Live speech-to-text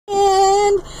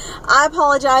I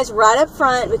apologize right up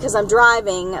front because I'm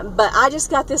driving, but I just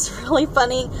got this really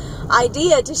funny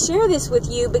idea to share this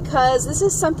with you because this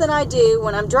is something I do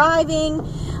when I'm driving,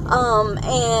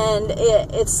 and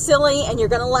it's silly and you're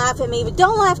going to laugh at me, but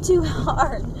don't laugh too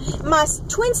hard. My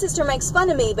twin sister makes fun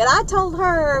of me, but I told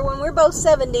her when we're both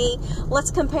 70, let's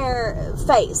compare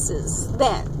faces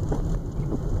then.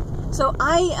 So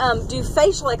I do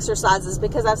facial exercises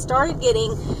because I've started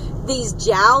getting these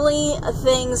jowly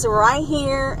things right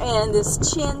here and this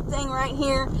chin thing right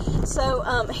here.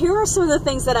 So here are some of the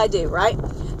things that I do, right?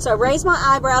 So I raise my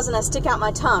eyebrows and I stick out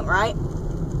my tongue, right?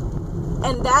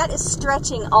 And that is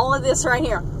stretching all of this right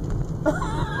here.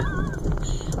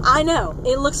 I know,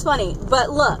 it looks funny,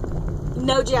 but look,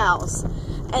 no jowls.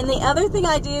 And the other thing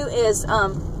I do is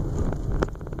I'm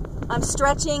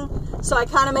stretching, so I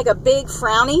kind of make a big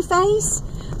frowny face,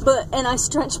 and I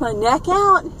stretch my neck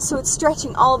out, so it's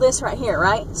stretching all this right here,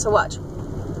 right? So watch.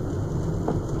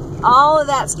 All of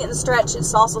that's getting stretched.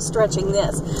 It's also stretching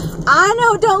this. I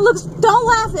know, don't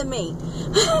laugh at me.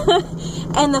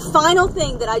 And the final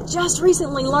thing that I just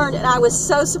recently learned, and I was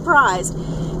so surprised,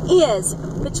 is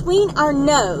between our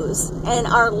nose and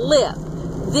our lip,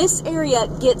 this area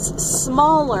gets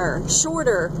smaller,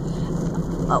 shorter,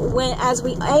 as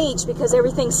we age because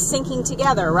everything's sinking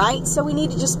together, right? So we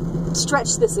need to just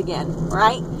stretch this again,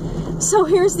 right? So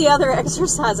here's the other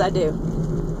exercise I do.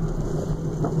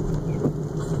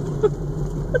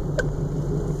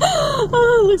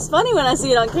 Oh, it looks funny when I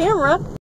see it on camera.